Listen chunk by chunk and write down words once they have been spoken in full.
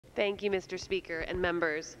Thank you, Mr. Speaker and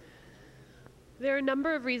members. There are a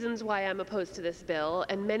number of reasons why I'm opposed to this bill,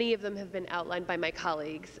 and many of them have been outlined by my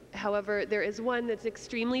colleagues. However, there is one that's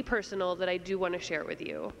extremely personal that I do want to share with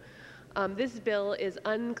you. This bill is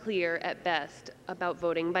unclear at best about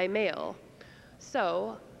voting by mail.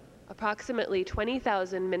 So, approximately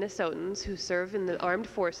 20,000 Minnesotans who serve in the armed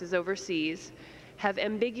forces overseas have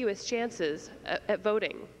ambiguous chances at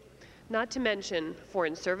voting. Not to mention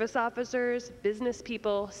foreign service officers, business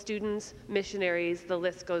people, students, missionaries, the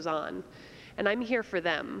list goes on. And I'm here for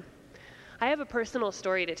them. I have a personal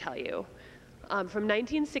story to tell you. From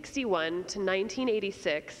 1961 to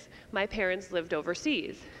 1986, my parents lived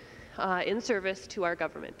overseas in service to our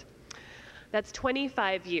government. That's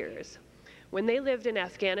 25 years. When they lived in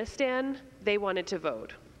Afghanistan, they wanted to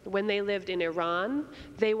vote. When they lived in Iran,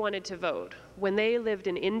 they wanted to vote. When they lived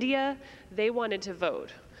in India, they wanted to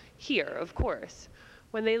vote. Here, of course.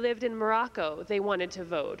 When they lived in Morocco, they wanted to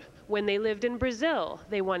vote. When they lived in Brazil,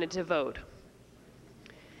 they wanted to vote.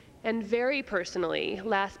 And very personally,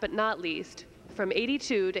 last but not least, from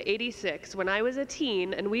 82 to 86, when I was a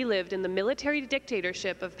teen and we lived in the military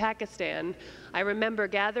dictatorship of Pakistan, I remember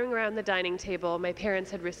gathering around the dining table. My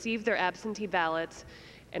parents had received their absentee ballots,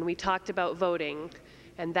 and we talked about voting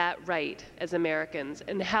and that right as Americans,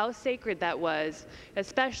 and how sacred that was,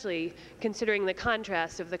 especially considering the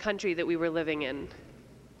contrast of the country that we were living in.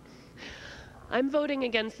 I'm voting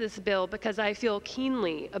against this bill because I feel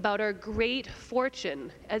keenly about our great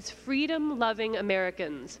fortune as freedom-loving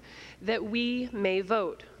Americans that we may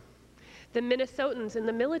vote. The Minnesotans in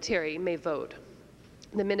the military may vote.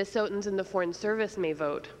 The Minnesotans in the Foreign Service may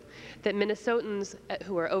vote. That Minnesotans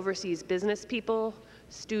who are overseas business people,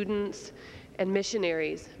 students, and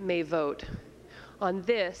missionaries may vote. On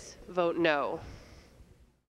this, vote no.